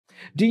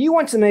Do you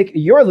want to make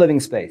your living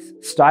space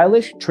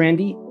stylish,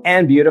 trendy,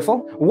 and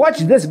beautiful? Watch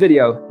this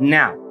video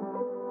now.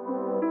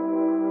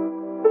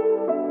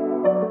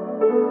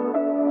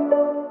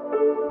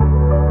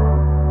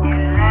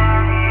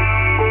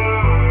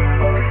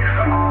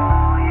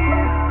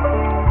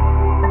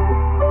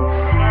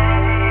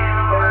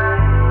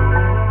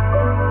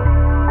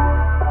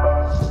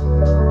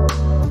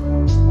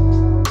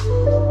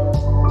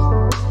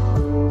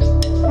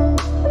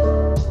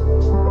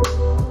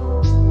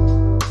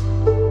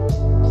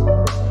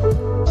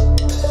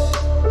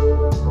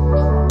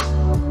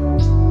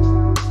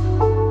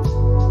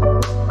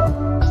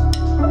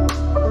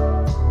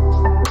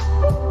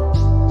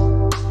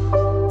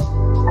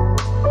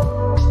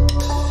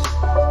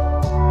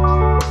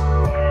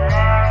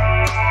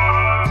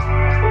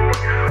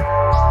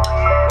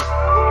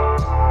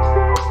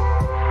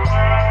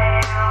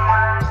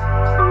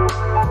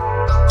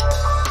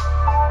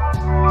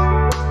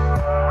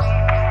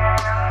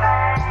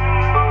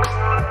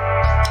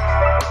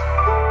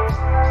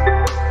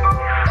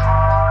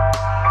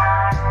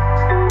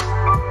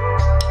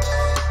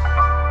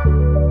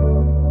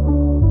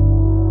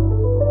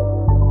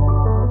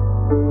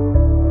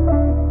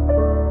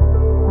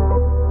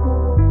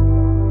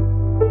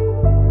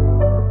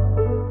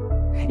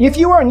 If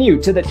you are new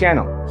to the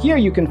channel, here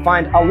you can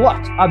find a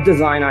lot of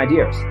design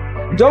ideas.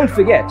 Don't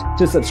forget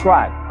to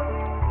subscribe.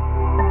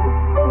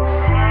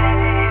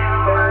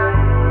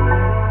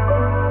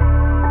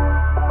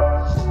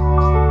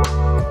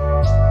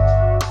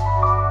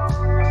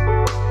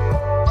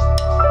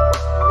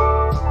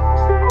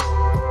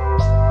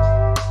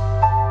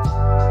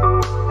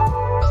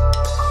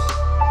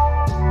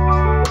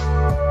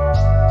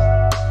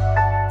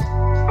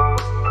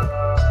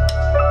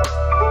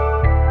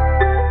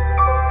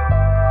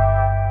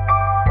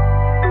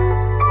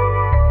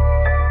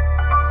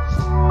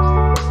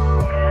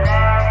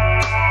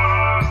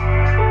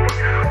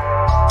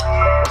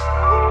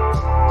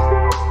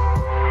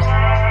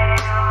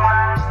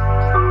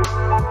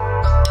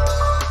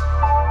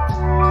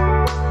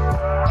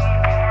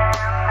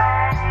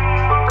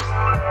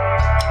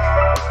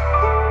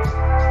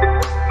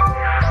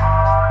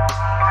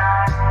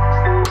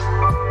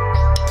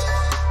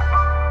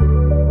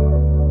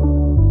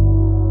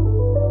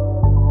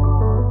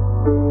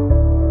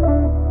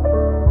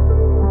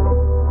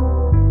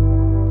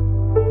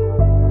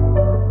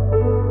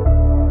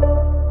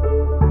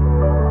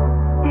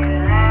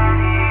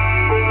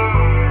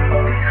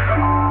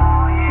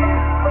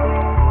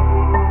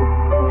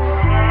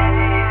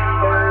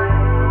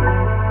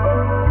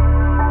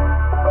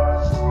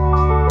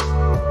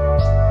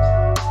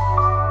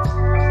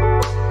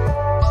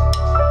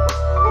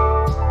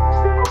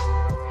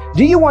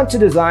 Do you want to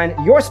design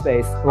your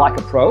space like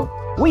a pro?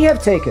 We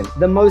have taken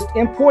the most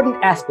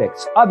important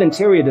aspects of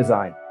interior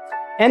design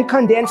and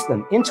condensed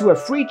them into a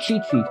free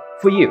cheat sheet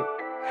for you.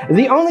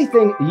 The only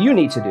thing you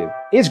need to do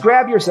is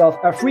grab yourself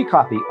a free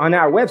copy on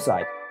our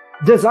website,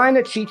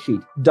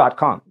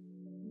 designercheatsheet.com.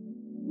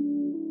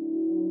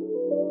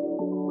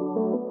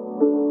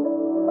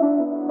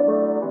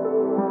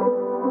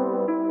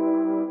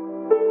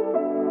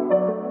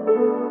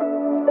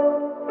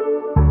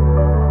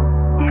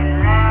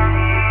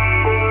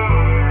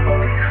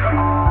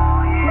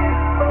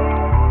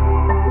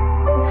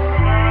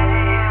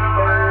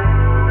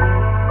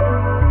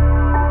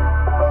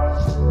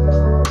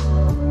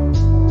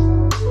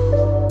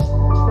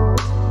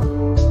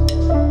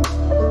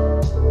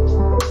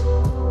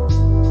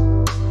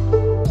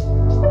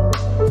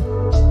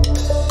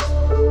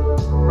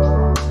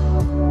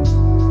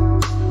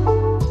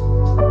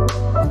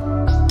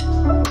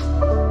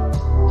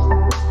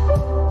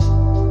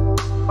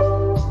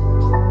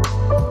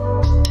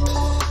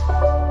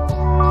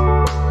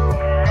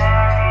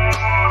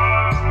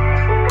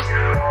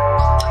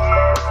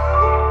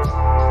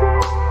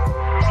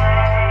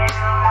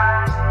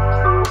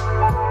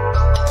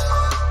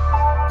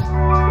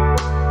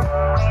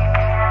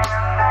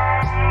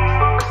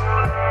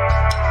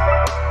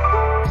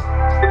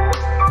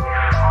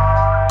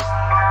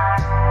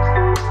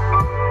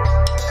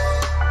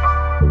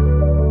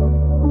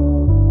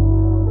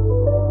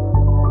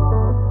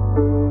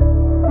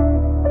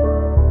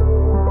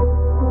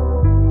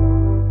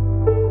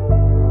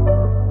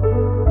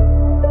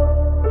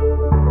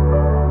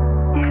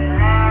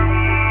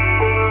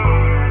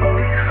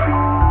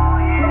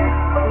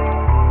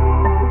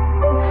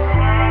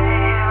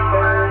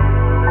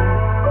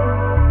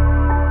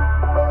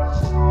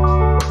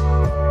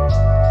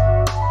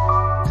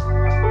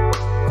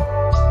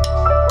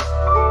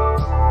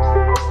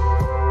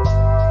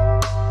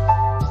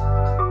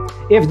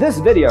 If this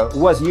video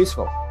was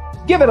useful,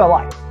 give it a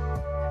like.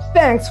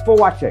 Thanks for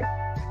watching.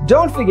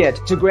 Don't forget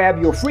to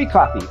grab your free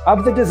copy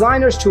of the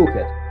Designer's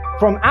Toolkit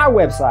from our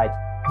website,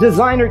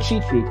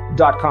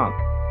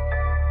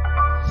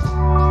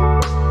 designercheatsheet.com.